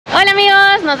Hola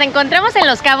amigos, nos encontramos en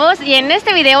Los Cabos y en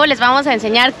este video les vamos a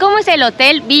enseñar cómo es el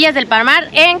Hotel Villa del Palmar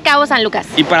en Cabo San Lucas.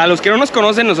 Y para los que no nos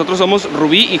conocen, nosotros somos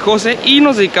Rubí y José y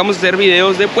nos dedicamos a hacer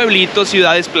videos de pueblitos,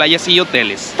 ciudades, playas y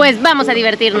hoteles. Pues vamos a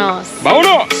divertirnos.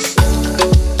 ¡Vámonos!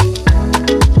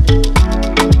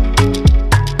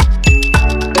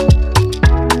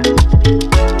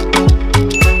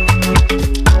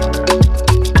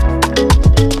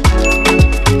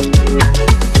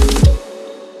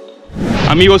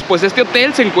 Amigos, pues este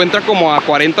hotel se encuentra como a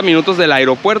 40 minutos del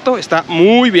aeropuerto. Está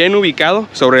muy bien ubicado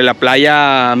sobre la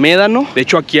playa Médano. De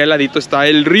hecho, aquí al ladito está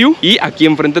el río y aquí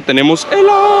enfrente tenemos el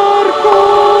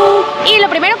ARCO. Y lo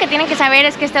primero que tienen que saber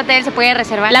es que este hotel se puede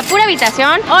reservar la pura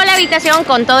habitación o la habitación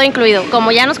con todo incluido.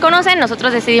 Como ya nos conocen,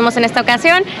 nosotros decidimos en esta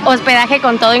ocasión hospedaje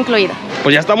con todo incluido.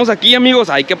 Pues ya estamos aquí, amigos.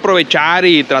 Hay que aprovechar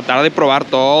y tratar de probar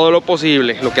todo lo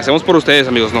posible. Lo que hacemos por ustedes,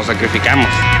 amigos, nos sacrificamos.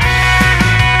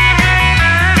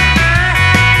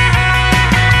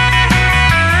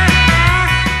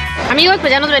 Amigos,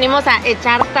 pues ya nos venimos a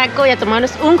echar taco y a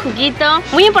tomarnos un juguito.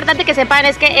 Muy importante que sepan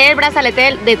es que el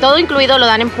brazalete de todo incluido lo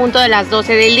dan en punto de las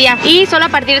 12 del día. Y solo a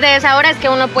partir de esa hora es que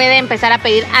uno puede empezar a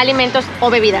pedir alimentos o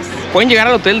bebidas. Pueden llegar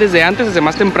al hotel desde antes, desde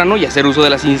más temprano y hacer uso de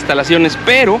las instalaciones.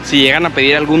 Pero si llegan a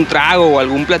pedir algún trago o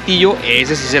algún platillo,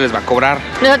 ese sí se les va a cobrar.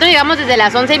 Nosotros llegamos desde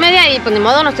las 11:30 y pues ni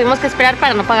modo, nos tuvimos que esperar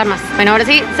para no pagar más. Bueno, ahora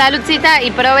sí, saludcita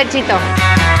y provechito.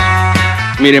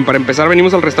 Miren, para empezar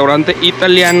venimos al restaurante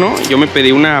italiano. Yo me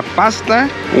pedí una pasta,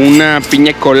 una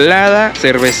piña colada,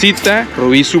 cervecita,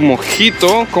 Rubí su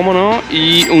mojito, cómo no,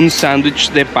 y un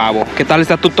sándwich de pavo. ¿Qué tal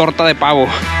está tu torta de pavo?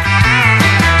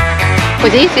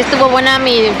 Pues sí, sí estuvo buena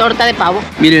mi torta de pavo.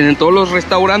 Miren, en todos los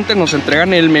restaurantes nos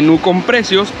entregan el menú con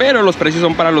precios, pero los precios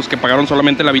son para los que pagaron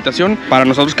solamente la habitación. Para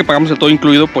nosotros que pagamos el todo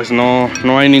incluido, pues no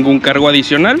hay ningún cargo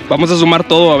adicional. Vamos a sumar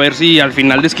todo a ver si al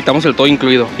final desquitamos el todo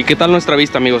incluido. ¿Y qué tal nuestra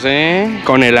vista, amigos,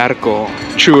 Con el arco.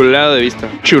 Chulada de vista,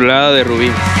 chulada de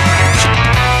Rubí.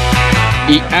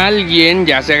 Y alguien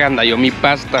ya se agandalló mi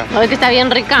pasta. Ay, que está bien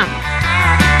rica.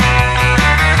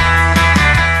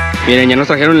 Miren, ya nos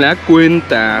trajeron la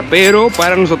cuenta, pero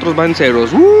para nosotros van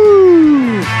ceros.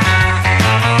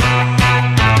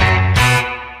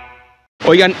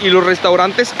 Oigan, y los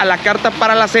restaurantes a la carta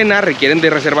para la cena requieren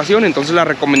de reservación. Entonces la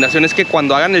recomendación es que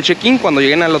cuando hagan el check-in, cuando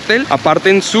lleguen al hotel,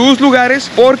 aparten sus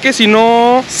lugares, porque si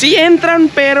no, sí entran,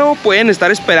 pero pueden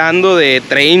estar esperando de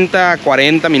 30 a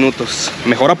 40 minutos.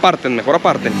 Mejor aparten, mejor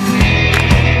aparten.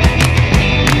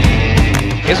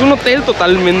 Es un hotel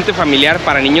totalmente familiar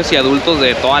para niños y adultos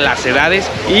de todas las edades.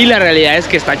 Y la realidad es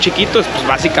que está chiquito, pues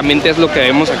básicamente es lo que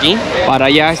vemos aquí. Para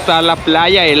allá está la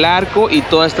playa, el arco, y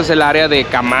todo este es el área de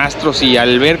camastros y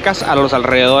albercas. A los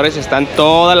alrededores están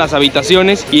todas las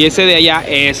habitaciones y ese de allá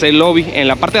es el lobby. En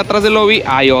la parte de atrás del lobby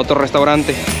hay otro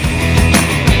restaurante.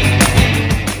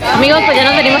 Amigos, pues ya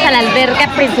nos venimos a la alberca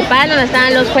principal donde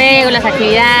están los juegos, las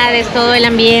actividades, todo el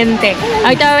ambiente.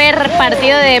 Ahorita va a haber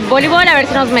partido de voleibol, a ver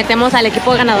si nos metemos al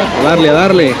equipo ganador. A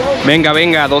darle.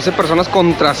 Venga, 12 personas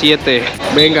contra 7.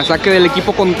 Venga, saque del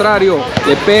equipo contrario.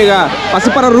 Le pega. Pase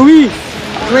para Rubí.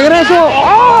 Regreso.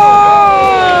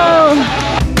 ¡Oh!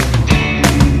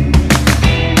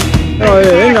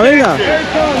 Venga.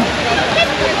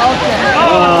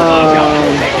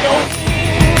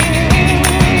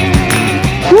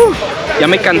 Ya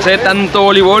me cansé de tanto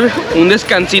voleibol. Un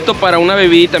descansito para una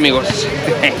bebidita, amigos.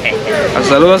 A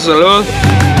salud.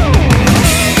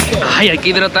 Ay, hay que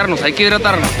hidratarnos.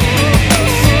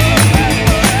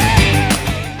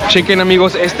 Chequen,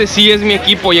 amigos, este sí es mi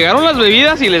equipo. Llegaron las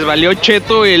bebidas y les valió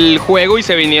cheto el juego y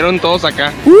se vinieron todos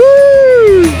acá.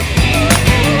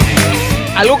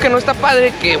 Algo que no está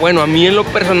padre, que bueno, a mí en lo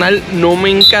personal no me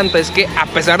encanta, es que a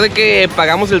pesar de que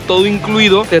pagamos el todo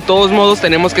incluido, de todos modos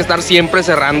tenemos que estar siempre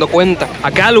cerrando cuenta. A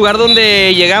cada lugar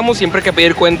donde llegamos siempre hay que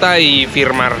pedir cuenta y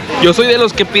firmar. Yo soy de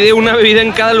los que pide una bebida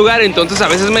en cada lugar, entonces a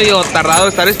veces es medio tardado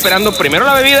estar esperando primero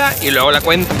la bebida y luego la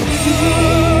cuenta.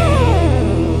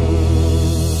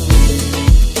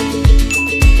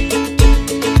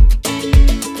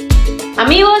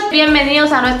 Amigos,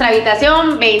 bienvenidos a nuestra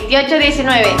habitación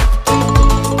 2819.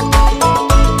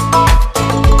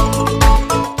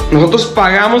 Nosotros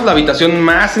pagamos la habitación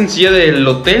más sencilla del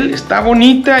hotel. Está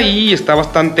bonita y está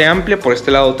bastante amplia. Por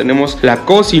este lado tenemos la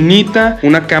cocinita,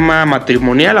 una cama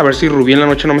matrimonial, a ver si Rubí en la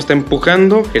noche no me está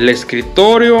empujando, el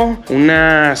escritorio,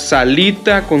 una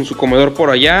salita con su comedor por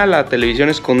allá, la televisión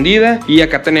escondida, y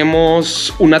acá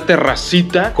tenemos una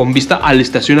terracita con vista al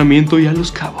estacionamiento y a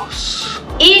Los Cabos.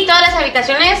 Y todas las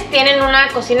habitaciones tienen una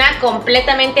cocina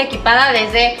completamente equipada,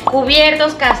 desde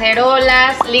cubiertos,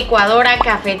 cacerolas, licuadora,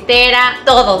 cafetera,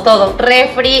 todo,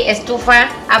 refri, estufa,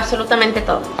 absolutamente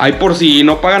todo. Ahí por si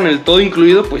no pagan el todo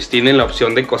incluido, pues tienen la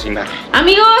opción de cocinar.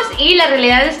 Amigos, y la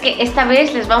realidad es que esta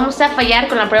vez les vamos a fallar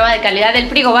con la prueba de calidad del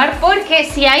frigobar, porque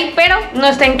sí hay, pero no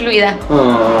está incluida.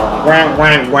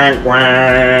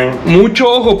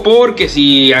 Mucho ojo, porque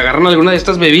si agarran alguna de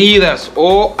estas bebidas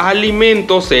o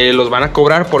alimentos, se los van a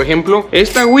cobrar. Por ejemplo,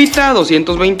 esta agüita,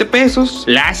 220 pesos.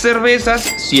 Las cervezas,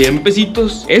 100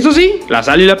 pesitos. Eso sí, la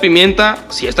sal y la pimienta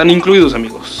sí están incluidos,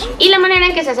 amigos. Y la manera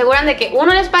en que se aseguran de que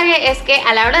uno les pague es que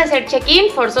a la hora de hacer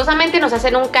check-in, forzosamente nos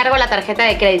hacen un cargo a la tarjeta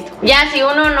de crédito. Ya si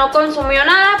uno no consumió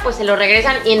nada, pues se lo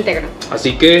regresan íntegro.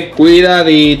 Así que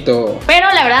cuidadito. Pero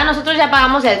la verdad nosotros ya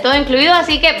pagamos el todo incluido,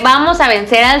 así que vamos a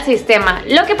vencer al sistema.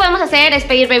 Lo que podemos hacer es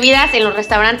pedir bebidas en los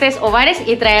restaurantes o bares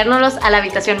y traérnoslos a la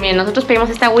habitación. Miren, nosotros pedimos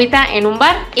esta agüita en un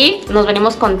bar y nos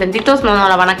venimos contentitos, no nos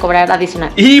la van a cobrar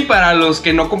adicional. Y para los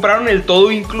que no compraron el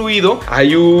todo incluido,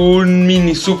 hay un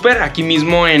mini super aquí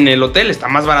mismo en el hotel. Está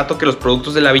más barato que los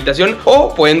productos de la habitación,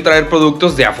 o pueden traer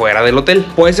productos de afuera del hotel.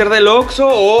 Puede ser del Oxxo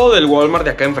o del Walmart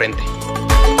de acá enfrente.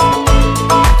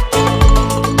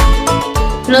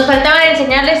 Nos faltaba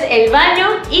enseñarles el baño,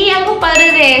 y algo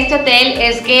padre de este hotel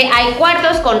es que hay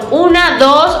cuartos con 1,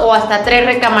 2 o hasta 3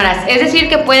 recámaras. Es decir,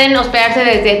 que pueden hospedarse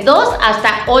desde 2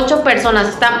 hasta 8 personas.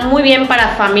 Está muy bien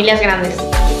para familias grandes.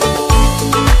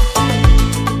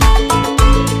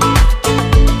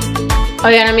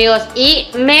 Oigan, amigos, y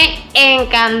me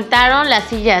encantaron las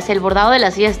sillas. El bordado de la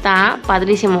silla está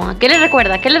padrísimo. ¿Qué les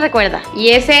recuerda? ¿Qué les recuerda? Y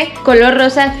ese color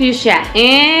rosa fuchsia.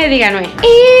 Díganme.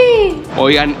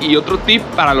 Oigan, y otro tip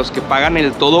para los que pagan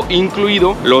el todo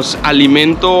incluido: los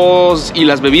alimentos y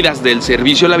las bebidas del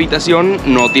servicio a la habitación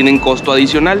no tienen costo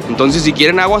adicional. Entonces, si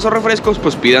quieren aguas o refrescos,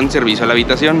 pues pidan servicio a la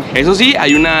habitación. Eso sí,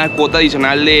 hay una cuota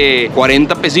adicional de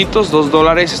 40 pesitos,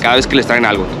 $2 cada vez que les traen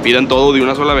algo. Pidan todo de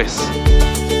una sola vez.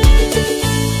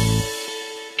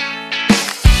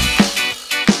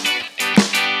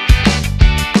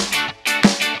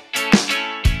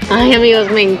 Ay, amigos,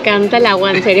 me encanta el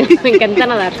agua, en serio, me encanta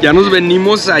nadar. Ya nos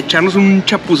venimos a echarnos un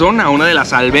chapuzón a una de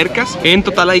las albercas. En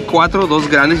total hay 4, 2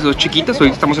 grandes y 2 chiquitas. Hoy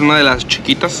estamos en una de las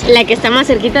chiquitas, la que está más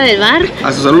cerquita del bar.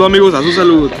 A su salud, amigos, a su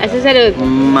salud. A su salud.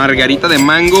 Margarita de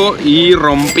mango y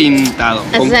ron pintado.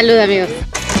 A su salud, amigos.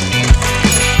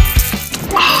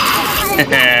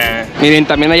 Miren,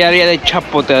 también hay área de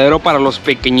chapoteadero para los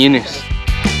pequeñines.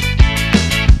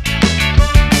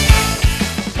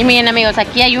 Y miren, amigos,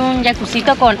 aquí hay un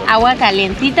jacuzito con agua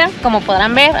calientita. Como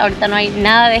podrán ver, ahorita no hay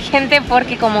nada de gente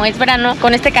porque como es verano,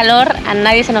 con este calor a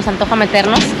nadie se nos antoja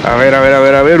meternos. A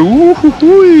ver.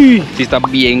 Uy. Sí está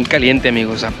bien caliente,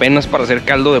 amigos, apenas para hacer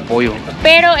caldo de pollo.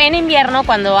 Pero en invierno,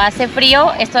 cuando hace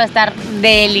frío, esto va a estar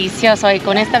delicioso. Y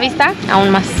con esta vista, aún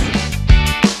más.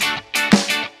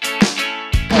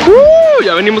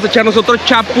 Ya venimos a echarnos otro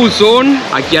chapuzón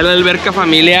aquí a la alberca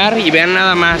familiar. Y vean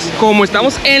nada más, como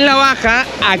estamos en la baja,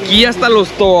 aquí hasta los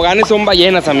toboganes son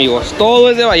ballenas, amigos.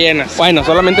 Todo es de ballenas. Bueno,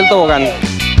 solamente el tobogán.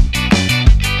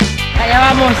 Allá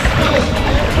vamos.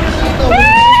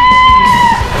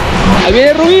 Ahí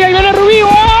viene Rubí, ahí viene Rubí.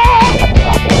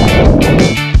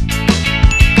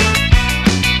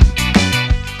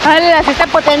 Ay, así está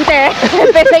potente, ¿eh?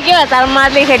 Pensé que iba a estar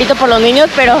más ligerito por los niños,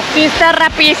 pero sí está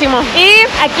rapidísimo. Y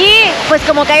aquí, pues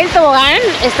como cae el tobogán,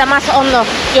 está más hondo.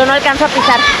 Yo no alcanzo a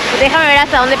pisar. Déjame ver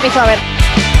hasta dónde piso, a ver.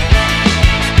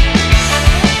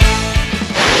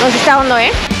 No, sí está hondo,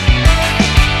 ¿eh?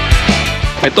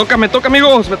 Me toca,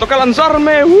 amigos, me toca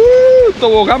lanzarme.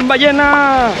 Tobogán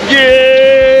ballena.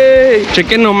 ¡Yeah!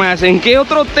 Chequen nomás, ¿en qué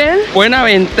otro hotel pueden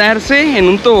aventarse en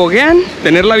un tobogán,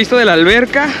 tener la vista de la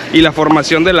alberca y la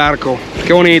formación del arco?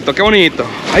 Qué bonito, qué bonito.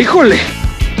 ¡Ay, jole!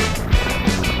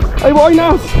 ¡Ahí voy,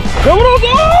 Nas! ¡Vámonos!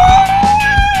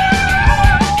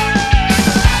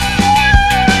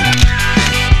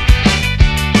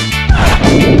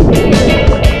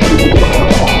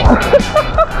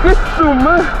 ¡Qué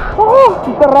suma! ¡Oh!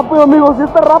 Sí está rápido, amigos, sí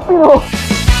está rápido.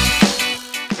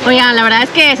 Oigan, la verdad es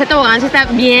que ese tobogán sí está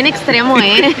bien extremo,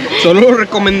 ¿eh? Solo lo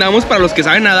recomendamos para los que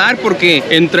saben nadar, porque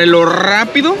entre lo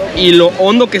rápido y lo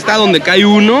hondo que está donde cae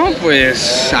uno,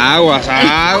 pues aguas.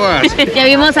 Ya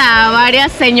vimos a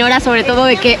varias señoras, sobre todo,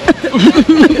 de que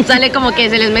sale como que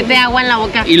se les mete agua en la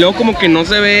boca. Y luego como que no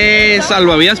se ve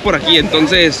salvavidas por aquí,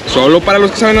 entonces solo para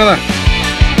los que saben nadar.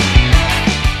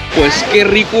 Pues qué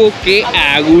rico, qué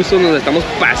a gusto nos estamos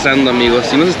pasando, amigos.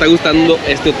 Si nos está gustando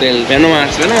este hotel, vean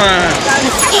nomás, vean nomás.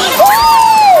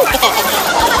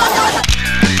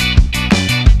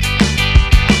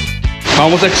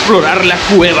 Vamos a explorar la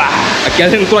cueva. Aquí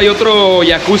adentro hay otro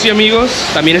jacuzzi, amigos.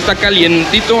 También está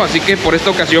calientito, así que por esta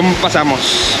ocasión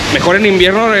pasamos. Mejor en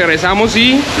invierno regresamos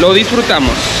y lo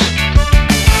disfrutamos.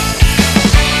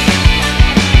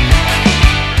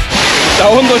 Está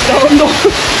hondo, está hondo.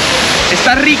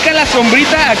 Está rica la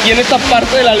sombrita aquí en esta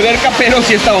parte de la alberca, pero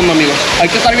sí está hondo, amigos. Hay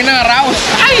que estar bien agarrados.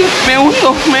 ¡Ay! Me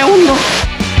hundo, me hundo.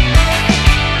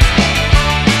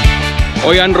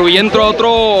 Oigan, Rubí entró a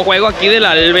otro juego aquí de la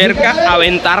alberca,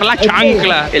 aventar la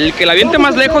chancla. El que la aviente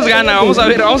más lejos gana. Vamos a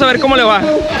ver cómo le va.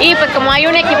 Y pues como hay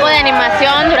un equipo de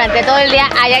animación, durante todo el día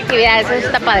hay actividades, eso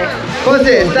está padre.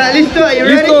 José, ¿está listo? Are you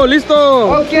ready? Listo, listo.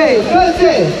 Ok,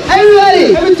 José,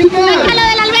 everybody, have to come. ¡Sácalo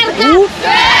de la alberca!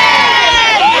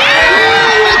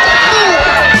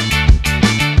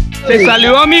 Se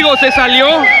salió, amigos, se salió.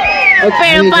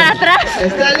 Pero para atrás.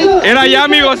 ¿Está listo? Era ya,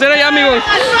 amigos, era ya, amigos.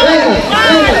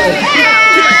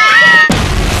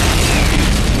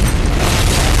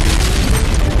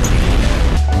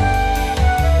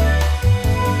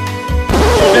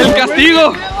 El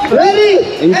castigo. Ready?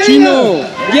 En chino.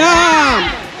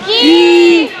 Ya.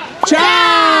 Y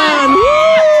Chan.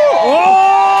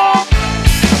 ¡Oh!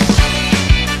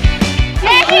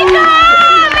 ¡México!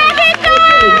 ¡México!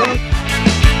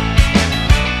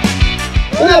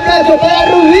 Un aplauso para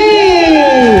Rubí.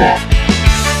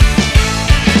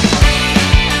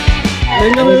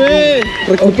 Venga, bebé.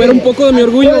 Recupera un poco de mi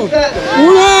orgullo. 1,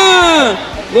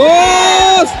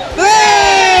 2,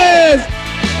 3.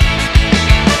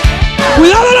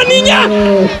 ¡Cuidado la niña!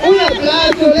 Un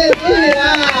aplauso, les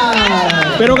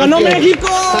Pero ganó México.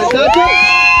 ¿Panzazo?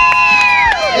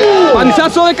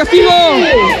 ¡Panzazo de castigo!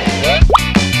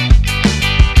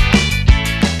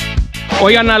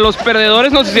 Oigan, a los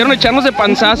perdedores nos hicieron echarnos de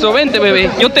panzazo. Vente,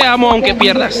 bebé. Yo te amo aunque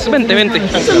pierdas. Vente, vente.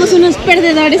 Somos unos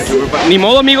perdedores. Ni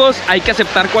modo, amigos. Hay que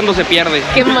aceptar cuando se pierde.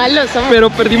 Qué malos somos. Pero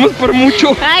perdimos por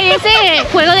mucho. Ay, ese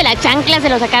juego de la chancla se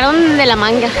lo sacaron de la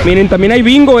manga. Miren, también hay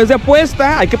bingo. Es de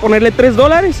apuesta. Hay que ponerle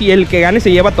 $3 y el que gane se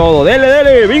lleva todo. Dele,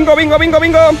 dele. Bingo, bingo, bingo,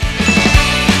 bingo.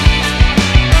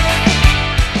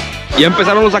 Ya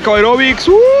empezaron los aerobics.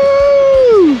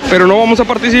 Pero no vamos a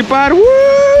participar.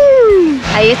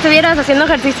 Ahí estuvieras haciendo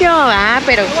ejercicio,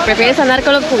 pero prefieres andar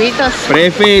con los juguitos.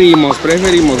 Preferimos. 1,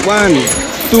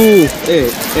 2,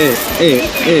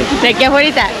 De aquí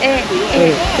afuera.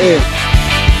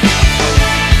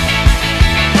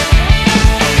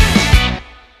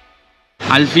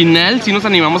 Al final sí nos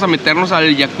animamos a meternos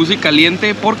al jacuzzi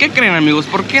caliente. ¿Por qué creen, amigos?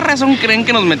 ¿Por qué razón creen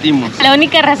que nos metimos? La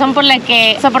única razón por la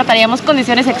que soportaríamos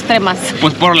condiciones extremas.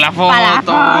 Pues por la foto. Para la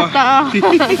foto.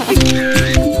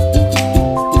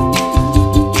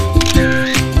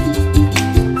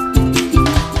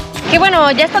 Que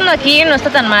bueno, ya estando aquí no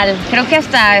está tan mal. Creo que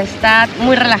hasta está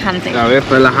muy relajante. A ver,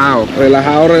 relajado.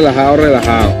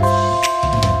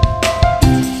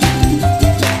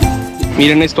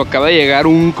 Miren esto, acaba de llegar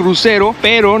un crucero,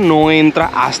 pero no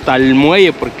entra hasta el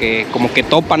muelle porque como que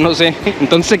topa, no sé.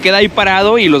 Entonces se queda ahí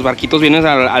parado y los barquitos vienen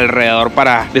alrededor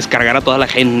para descargar a toda la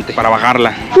gente, para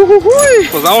bajarla.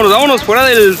 Pues vámonos, fuera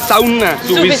del sauna.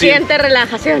 Suficiente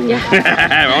relajación ya.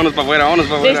 Vámonos para afuera,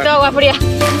 Listo, agua fría.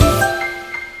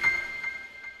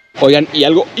 Oigan, y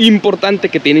algo importante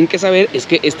que tienen que saber es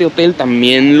que este hotel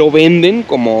también lo venden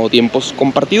como tiempos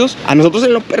compartidos. A nosotros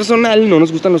en lo personal no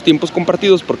nos gustan los tiempos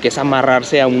compartidos porque es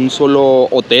amarrarse a un solo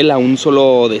hotel, a un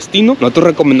solo destino. Nosotros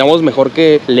recomendamos mejor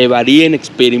que le varíen,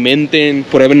 experimenten,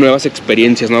 prueben nuevas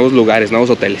experiencias, nuevos lugares,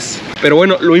 nuevos hoteles. Pero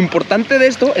bueno, lo importante de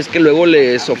esto es que luego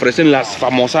les ofrecen las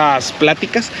famosas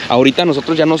pláticas. Ahorita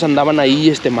nosotros ya nos andaban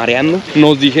ahí mareando.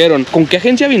 Nos dijeron, ¿con qué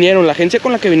agencia vinieron? La agencia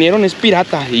con la que vinieron es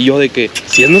pirata. Y yo de que,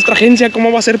 si es nuestra agencia,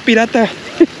 ¿cómo va a ser pirata?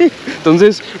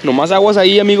 Entonces, nomás aguas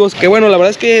ahí, amigos. Que bueno, la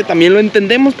verdad es que también lo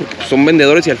entendemos porque pues, son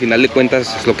vendedores y al final de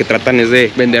cuentas lo que tratan es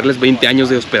de venderles 20 años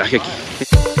de hospedaje aquí.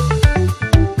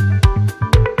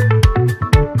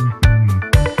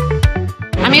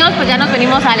 Amigos, pues ya nos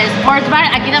venimos al Sports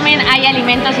Bar. Aquí también hay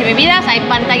alimentos y bebidas, hay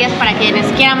pantallas para quienes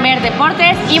quieran ver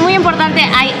deportes y muy importante,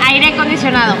 hay aire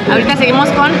acondicionado. Ahorita seguimos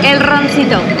con el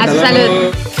roncito. A su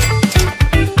salud.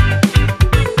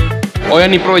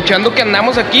 Oigan, y aprovechando que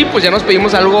andamos aquí, pues ya nos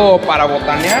pedimos algo para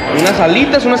botanear. Unas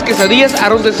alitas, unas quesadillas,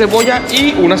 aros de cebolla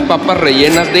y unas papas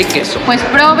rellenas de queso. Pues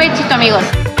provechito, amigos.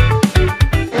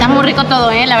 Está muy rico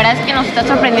todo, La verdad es que nos está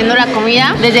sorprendiendo la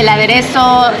comida. Desde el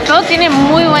aderezo, todo tiene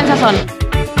muy buen sazón.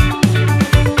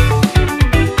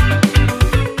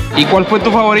 ¿Y cuál fue tu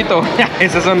favorito?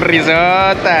 Esa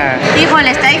sonrisota.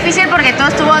 Híjole, está difícil porque todo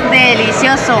estuvo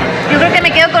delicioso. Yo creo que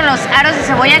me quedo con los aros de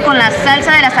cebolla, con la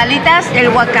salsa de las alitas, el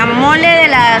guacamole de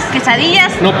las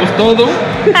quesadillas. No, pues todo.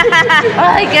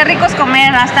 Ay, qué rico es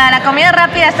comer. Hasta la comida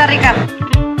rápida está rica.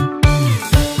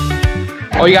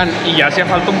 Oigan, y ya hacía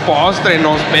falta un postre.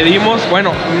 Nos pedimos,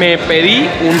 bueno, me pedí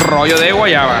un rollo de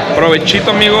guayaba.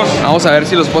 Provechito, amigos. Vamos a ver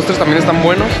si los postres también están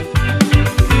buenos.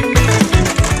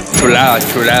 Chulada,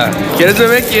 chulada. ¿Quieres,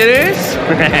 bebé? ¿Quieres?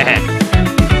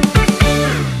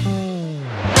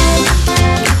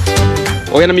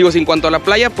 Oigan, amigos, en cuanto a la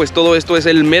playa, pues todo esto es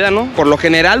el Médano. Por lo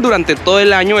general, durante todo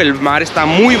el año el mar está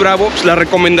muy bravo. Pues la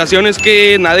recomendación es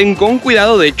que naden con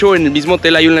cuidado. De hecho, en el mismo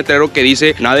hotel hay un letrero que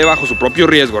dice: nade bajo su propio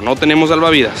riesgo, no tenemos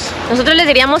salvavidas. Nosotros les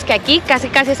diríamos que aquí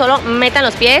casi solo metan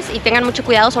los pies y tengan mucho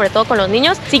cuidado, sobre todo con los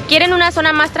niños. Si quieren una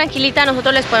zona más tranquilita,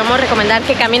 nosotros les podemos recomendar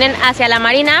que caminen hacia la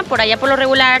marina. Por allá, por lo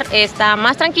regular, está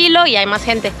más tranquilo y hay más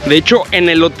gente. De hecho, en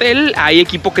el hotel hay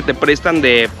equipo que te prestan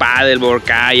de paddleboard,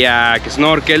 kayak,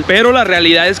 snorkel, pero la realidad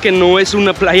es que no es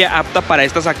una playa apta para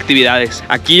estas actividades.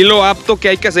 Aquí lo apto que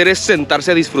hay que hacer es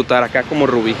sentarse a disfrutar, acá como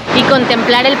Rubí, y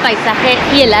contemplar el paisaje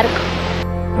y el arco.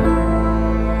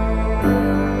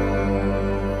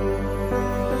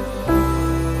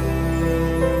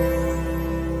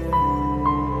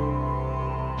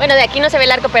 Bueno, de aquí no se ve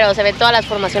el arco, pero se ve todas las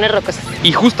formaciones rocosas.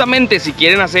 Y justamente si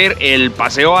quieren hacer el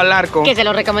paseo al arco, que se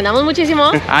lo recomendamos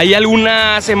muchísimo, hay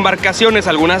algunas embarcaciones,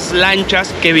 algunas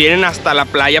lanchas que vienen hasta la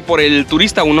playa por el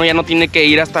turista. Uno ya no tiene que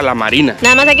ir hasta la marina.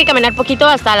 Nada más hay que caminar poquito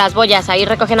hasta las boyas, ahí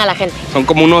recogen a la gente. Son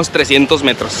como unos 300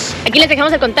 metros. Aquí les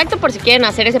dejamos el contacto por si quieren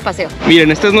hacer ese paseo.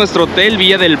 Miren, este es nuestro hotel,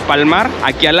 Villa del Palmar.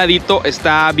 Aquí al ladito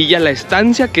está Villa La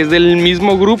Estancia, que es del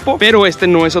mismo grupo, pero este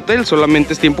no es hotel,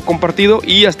 solamente es tiempo compartido.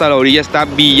 Y hasta la orilla está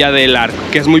Villa del Arco,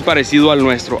 que es muy parecido al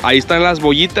nuestro. Ahí están las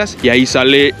boyitas y ahí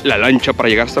sale la lancha para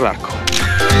llegar hasta el arco.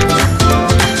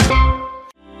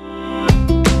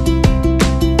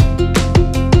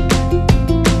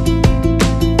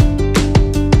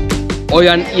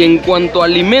 Oigan, y en cuanto a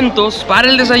alimentos, para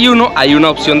el desayuno hay una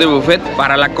opción de buffet.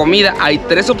 Para la comida hay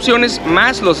 3 opciones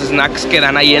más los snacks que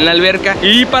dan ahí en la alberca.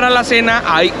 Y para la cena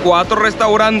hay 4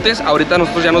 restaurantes. Ahorita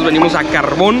nosotros ya nos venimos a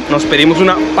Carbón. Nos pedimos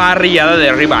una parrillada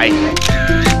de ribeye.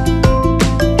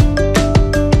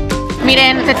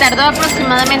 Miren, se tardó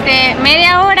aproximadamente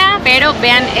media hora, pero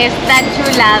vean esta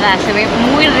chulada, se ve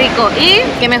muy rico y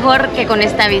qué mejor que con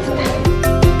esta vista.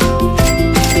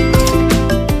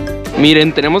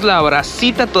 Miren, tenemos la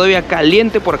brasita todavía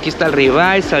caliente. Por aquí está el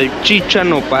ribeye, salchicha,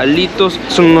 nopalitos,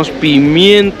 son unos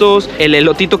pimientos, el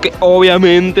elotito que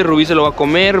obviamente Rubí se lo va a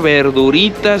comer,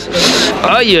 verduritas.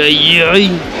 ¡Ay, ay,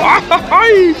 ay!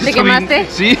 ¡Ay! ¿Te quemaste? Bien,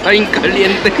 sí, está bien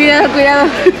caliente. Cuidado, cuidado.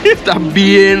 Está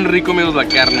bien rico menos la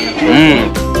carne.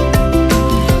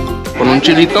 Con un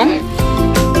chilito.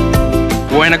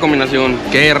 Buena combinación.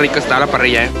 Qué rica está la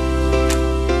parrilla,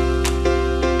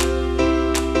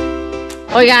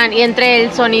 Oigan, y entre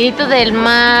el sonidito del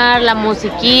mar, la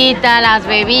musiquita, las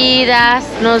bebidas,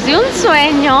 nos dio un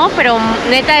sueño, pero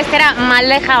neta, este era mal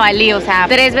de jabalí, o sea,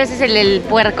 3 veces el del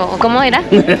puerco. ¿Cómo era?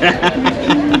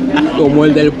 Como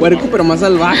el del puerco, pero más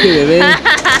salvaje, bebé.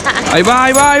 Ahí va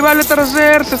el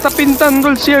atardecer, se está pintando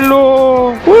el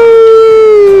cielo.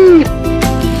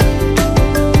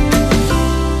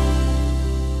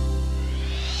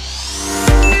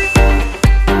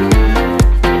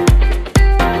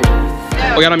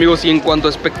 Oigan, amigos, y en cuanto a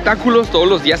espectáculos, todos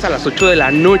los días a las 8 de la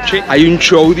noche hay un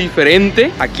show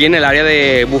diferente. Aquí en el área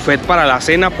de buffet para la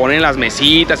cena ponen las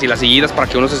mesitas y las sillitas para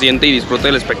que uno se siente y disfrute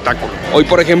del espectáculo. Hoy,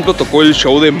 por ejemplo, tocó el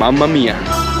show de Mamma Mía.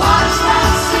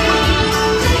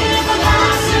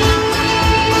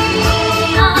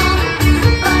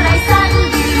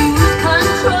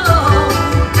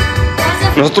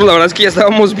 Nosotros la verdad es que ya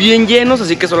estábamos bien llenos,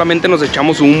 así que solamente nos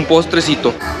echamos un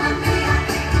postrecito.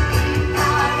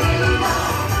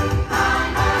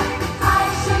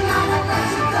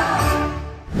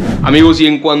 Amigos, y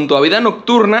en cuanto a vida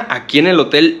nocturna, aquí en el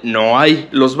hotel no hay.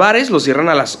 Los bares los cierran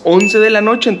a las 11 de la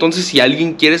noche, entonces si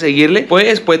alguien quiere seguirle,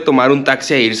 pues puede tomar un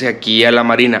taxi e irse aquí a la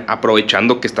marina,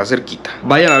 aprovechando que está cerquita.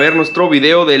 Vayan a ver nuestro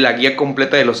video de la guía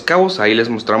completa de Los Cabos, ahí les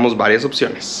mostramos varias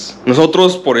opciones.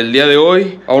 Nosotros por el día de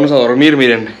hoy, vámonos a dormir,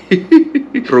 miren.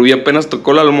 Rubí apenas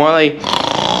tocó la almohada y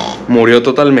murió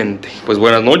totalmente. Pues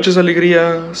buenas noches,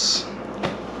 alegrías.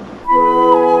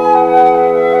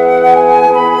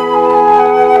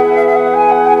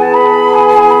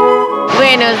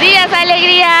 Buenos días,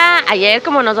 alegría. Ayer,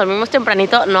 como nos dormimos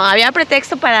tempranito, no había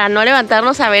pretexto para no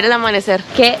levantarnos a ver el amanecer.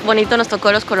 Qué bonito nos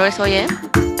tocó los colores hoy, ¿eh?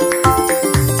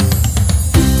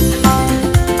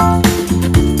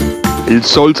 El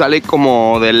sol sale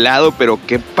como de lado, pero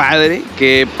qué padre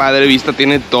vista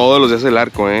tiene todos los días el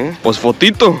arco, ¿eh? Pues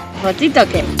fotito. ¿Fotito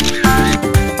qué?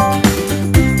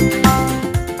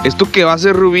 Esto que va a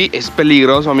hacer Rubí es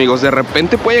peligroso, amigos. De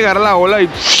repente puede llegar la ola y...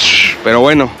 Pero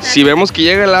bueno, si vemos que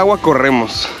llega el agua,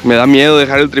 corremos. Me da miedo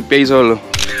dejar el tripié ahí solo.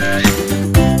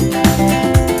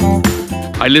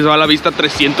 Ahí les va la vista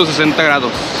 360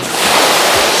 grados.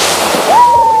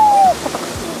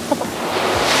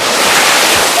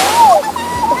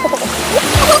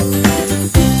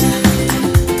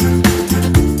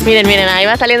 Miren, miren, ahí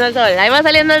va saliendo el sol, ahí va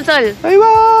saliendo el sol. Ahí va,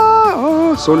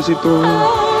 oh, solcito.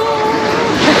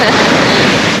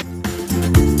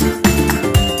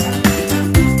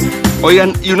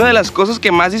 Oigan, y una de las cosas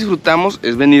que más disfrutamos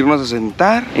es venirnos a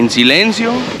sentar en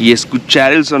silencio y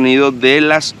escuchar el sonido de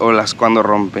las olas cuando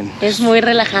rompen. Es muy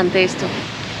relajante esto.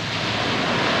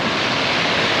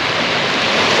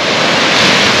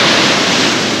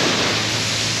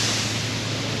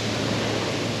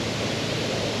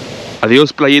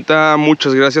 Adiós, playita,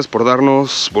 muchas gracias por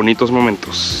darnos bonitos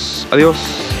momentos. Adiós,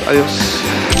 adiós.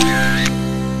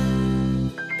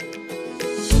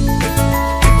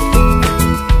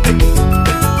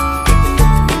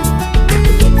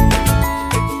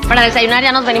 Para desayunar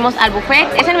ya nos venimos al buffet.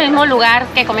 Es el mismo lugar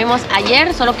que comimos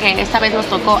ayer, solo que esta vez nos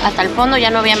tocó hasta el fondo, ya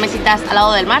no había mesitas al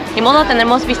lado del mar. Ni modo,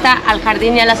 tendremos vista al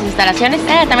jardín y a las instalaciones.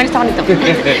 También está bonito.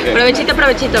 Provechito,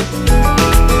 provechito.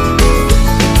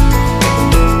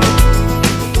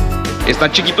 Está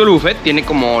chiquito el buffet, tiene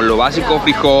como lo básico: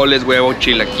 frijoles, huevos,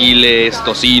 chilaquiles,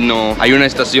 tocino. Hay una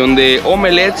estación de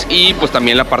omelets y pues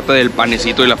también la parte del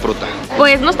panecito y la fruta.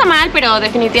 Pues no está mal, pero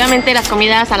definitivamente las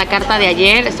comidas a la carta de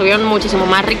ayer estuvieron muchísimo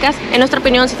más ricas. En nuestra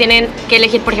opinión, si tienen que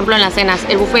elegir, por ejemplo, en las cenas,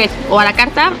 el buffet o a la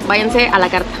carta, váyanse a la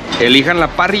carta. Elijan la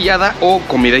parrillada o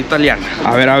comida italiana.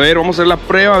 A ver, vamos a hacer la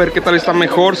prueba, a ver qué tal está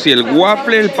mejor, si el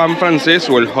waffle, el pan francés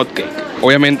o el hot cake.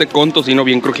 Obviamente con tocino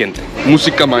bien crujiente.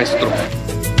 Música, maestro.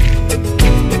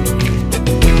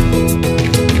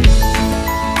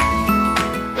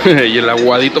 Y el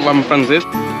aguadito pan francés.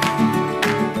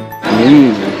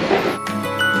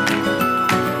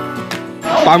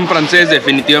 Pan francés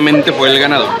definitivamente fue el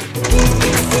ganador.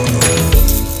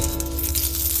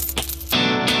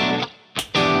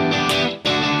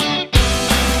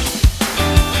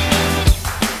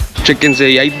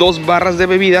 Chéquense, y hay 2 barras de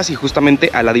bebidas y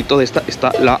justamente al ladito de esta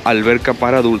está la alberca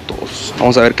para adultos.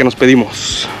 Vamos a ver qué nos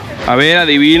pedimos. A ver,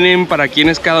 adivinen para quién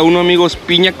es cada uno, amigos.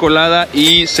 Piña colada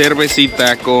y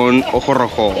cervecita con ojo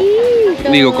rojo.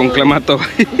 Digo, con clamato.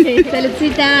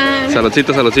 Saludcita.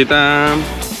 Saludcita, saludcita.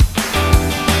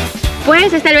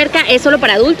 Pues esta alberca es solo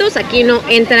para adultos, aquí no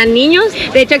entran niños.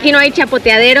 De hecho, aquí no hay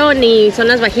chapoteadero ni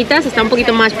zonas bajitas, está un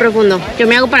poquito más profundo. Yo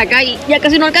me hago para acá y ya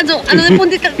casi no alcanzo, ando de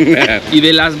puntita. Y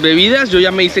de las bebidas, yo ya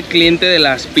me hice cliente de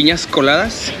las piñas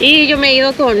coladas. Y yo me he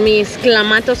ido con mis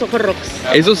clamatos ojos rojos.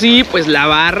 Eso sí, pues la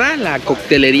barra, la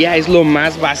coctelería es lo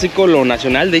más básico, lo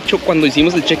nacional. De hecho, cuando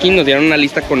hicimos el check-in nos dieron una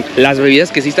lista con las bebidas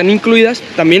que sí están incluidas.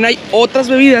 También hay otras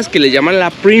bebidas que le llaman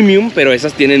la premium, pero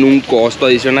esas tienen un costo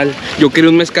adicional. Yo quería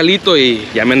un mezcalito y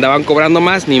ya me andaban cobrando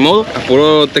más, ni modo, a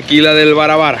puro tequila del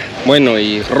Barabara. Bueno,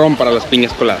 y ron para las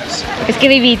piñas coladas. Es que,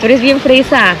 baby, tú eres bien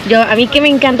fresa. A mí que me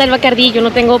encanta el Bacardí, yo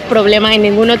no tengo problema en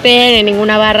ningún hotel, en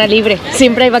ninguna barra libre.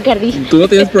 Siempre hay Bacardí. Tú no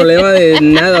tienes problema de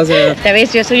nada, o sea.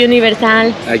 ¿Sabes? Yo soy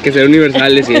universal. Hay que ser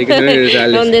universales, sí, hay que ser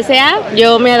universales. Donde sea,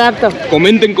 yo me adapto.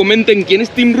 Comenten, ¿quién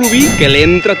es Team Rubí? Que le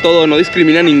entra todo, no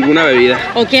discrimina ninguna bebida.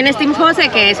 ¿O quién es Team José?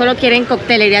 Que solo quieren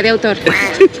coctelería de autor.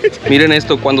 Miren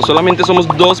esto, cuando solamente somos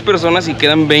 2 personas y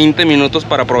quedan 20 minutos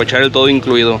para aprovechar el todo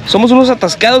incluido. ¿Somos unos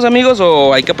atascados, amigos,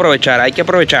 o hay que aprovechar? Hay que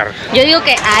aprovechar. Yo digo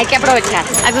que hay que aprovechar.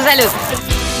 A su salud.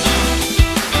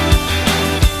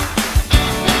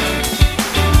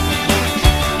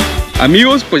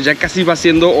 Amigos, pues ya casi va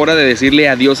siendo hora de decirle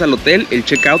adiós al hotel. El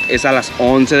checkout es a las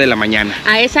 11 de la mañana.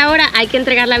 A esa hora hay que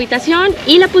entregar la habitación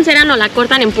y la pulsera nos la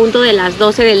cortan en punto de las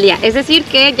 12 del día. Es decir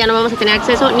que ya no vamos a tener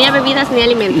acceso ni a bebidas ni a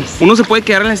alimentos. Uno se puede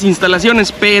quedar en las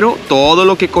instalaciones, pero todo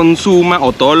lo que consuma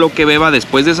o todo lo que beba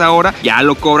después de esa hora ya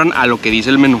lo cobran a lo que dice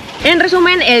el menú. En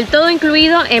resumen, el todo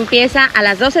incluido empieza a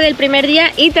las 12 del primer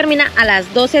día y termina a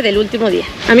las 12 del último día.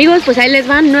 Amigos, pues ahí les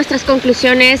van nuestras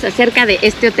conclusiones acerca de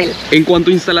este hotel. En cuanto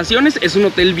a instalaciones, es un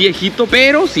hotel viejito,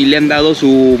 pero sí le han dado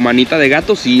su manita de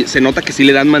gato, sí se nota que sí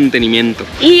le dan mantenimiento.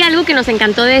 Y algo que nos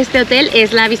encantó de este hotel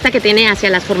es la vista que tiene hacia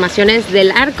las formaciones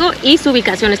del ARCO y su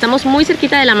ubicación. Estamos muy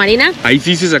cerquita de la marina. Ahí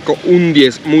sí se sacó un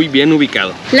 10, muy bien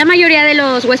ubicado. La mayoría de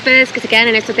los huéspedes que se quedan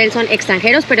en este hotel son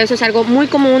extranjeros, pero eso es algo muy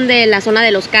común de la zona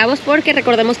de Los Cabos, porque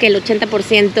recordemos que el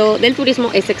 80% del turismo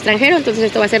es extranjero, entonces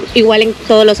esto va a ser igual en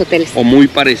todos los hoteles. O muy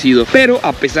parecido. Pero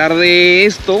a pesar de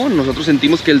esto, nosotros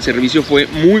sentimos que el servicio fue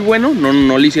muy bueno. mexicano,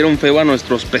 no le hicieron feo a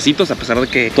nuestros pesitos, a pesar de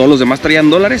que todos los demás traían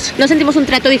dólares. No sentimos un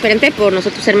trato diferente por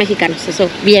nosotros ser mexicanos, eso,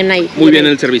 bien ahí. Muy bien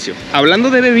el servicio. Hablando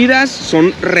de bebidas,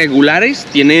 son regulares,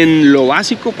 tienen lo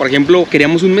básico. Por ejemplo,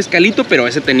 queríamos un mezcalito, pero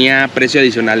ese tenía precio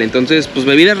adicional, entonces pues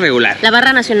bebida regular. La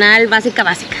barra nacional básica.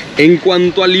 En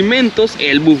cuanto a alimentos,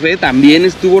 el buffet también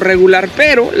estuvo regular,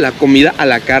 pero la comida a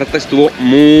la carta estuvo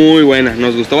muy buena,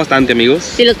 nos gustó bastante, amigos.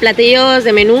 Sí, los platillos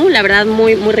de menú, la verdad,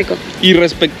 muy rico. Y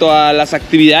respecto a las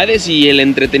actividades y el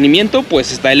entretenimiento,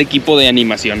 pues está el equipo de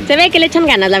animación. Se ve que le echan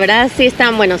ganas, la verdad, sí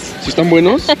están buenos. ¿Sí están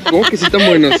buenos? ¿Cómo que sí están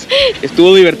buenos?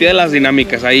 Estuvo divertida las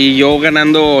dinámicas, ahí yo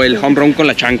ganando el home run con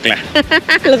la chancla.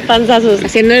 Los panzazos,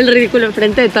 haciendo el ridículo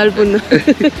enfrente de todo el mundo.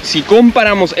 Si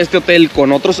comparamos este hotel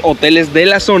con otros hoteles de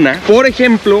la zona, por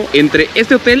ejemplo, entre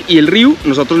este hotel y el Río,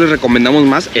 nosotros les recomendamos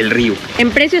más el Río.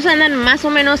 En precios andan más o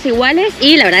menos iguales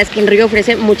y la verdad es que en Río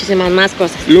ofrece muchísimas más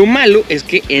cosas. Lo malo es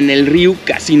que en el Río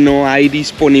casi no hay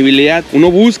disponibilidad.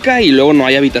 Uno busca y luego no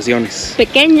hay habitaciones.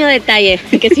 Pequeño detalle,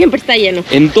 que siempre está lleno.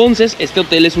 Entonces, este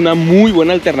hotel es una muy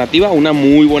buena alternativa, una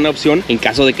muy buena opción en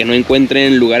caso de que no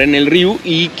encuentren lugar en el Río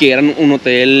y quieran un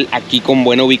hotel aquí con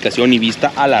buena ubicación y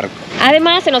vista al arco.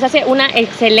 Además, se nos hace una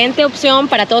excelente opción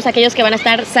para todos aquellos que van a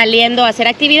estar saliendo a hacer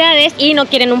actividades y no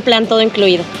quieren un plan todo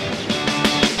incluido.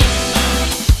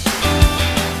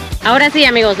 Ahora sí,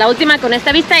 amigos, la última con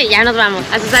esta vista y ya nos vamos.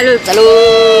 A su salud. ¡Salud!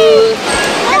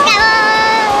 ¡Los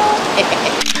Cabos!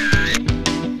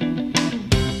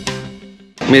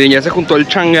 Miren, ya se juntó el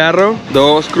changarro,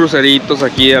 dos cruceritos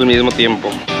aquí al mismo tiempo.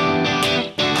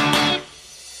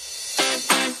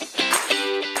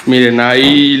 Miren,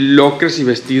 hay lockers y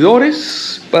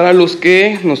vestidores para los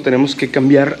que nos tenemos que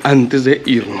cambiar antes de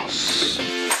irnos.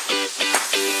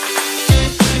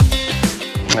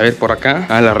 A ver, por acá.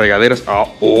 Ah, las regaderas.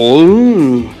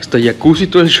 Está jacuzzi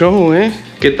todo el show, ¿eh?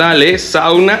 ¿Qué tal,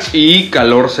 sauna y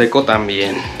calor seco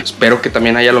también. Espero que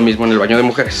también haya lo mismo en el baño de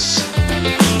mujeres.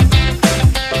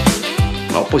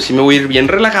 No, pues sí me voy a ir bien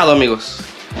relajado, amigos.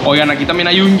 Oigan, aquí también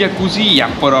hay un jacuzzi y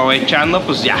aprovechando,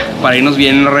 pues ya, para irnos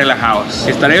bien relajados.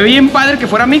 Estaría bien padre que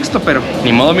fuera mixto, pero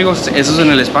ni modo, amigos, eso es en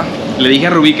el spa. Le dije a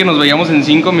Rubí que nos veíamos en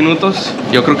 5 minutos.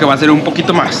 Yo creo que va a ser un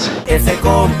poquito más. Ese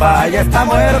compa ya está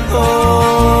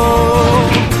muerto.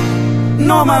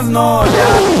 No más no,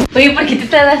 ya. Oye, ¿por qué te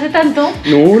tardaste tanto?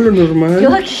 No, lo normal.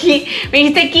 Yo aquí me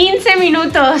dijiste 15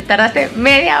 minutos, tardaste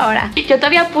media hora. Yo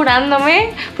todavía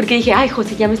apurándome porque dije, ay,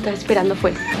 José ya me estaba esperando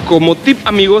afuera. Como tip,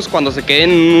 amigos, cuando se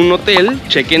queden en un hotel,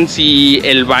 chequen si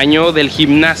el baño del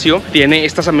gimnasio tiene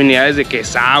estas amenidades de que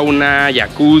sauna,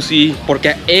 jacuzzi,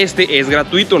 porque este es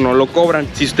gratuito, no lo cobran.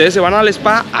 Si ustedes se van al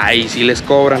spa, ahí sí les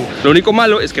cobran. Lo único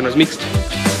malo es que no es mixto.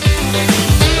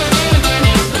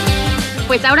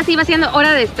 Pues ahora sí va siendo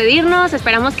hora de despedirnos.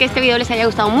 Esperamos que este video les haya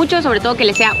gustado mucho, sobre todo que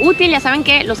les sea útil. Ya saben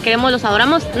que los queremos, los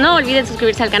adoramos. No olviden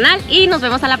suscribirse al canal y nos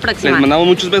vemos a la próxima. Les mandamos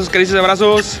muchos besos, caricias y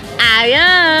abrazos. Adiós.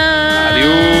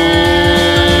 Adiós.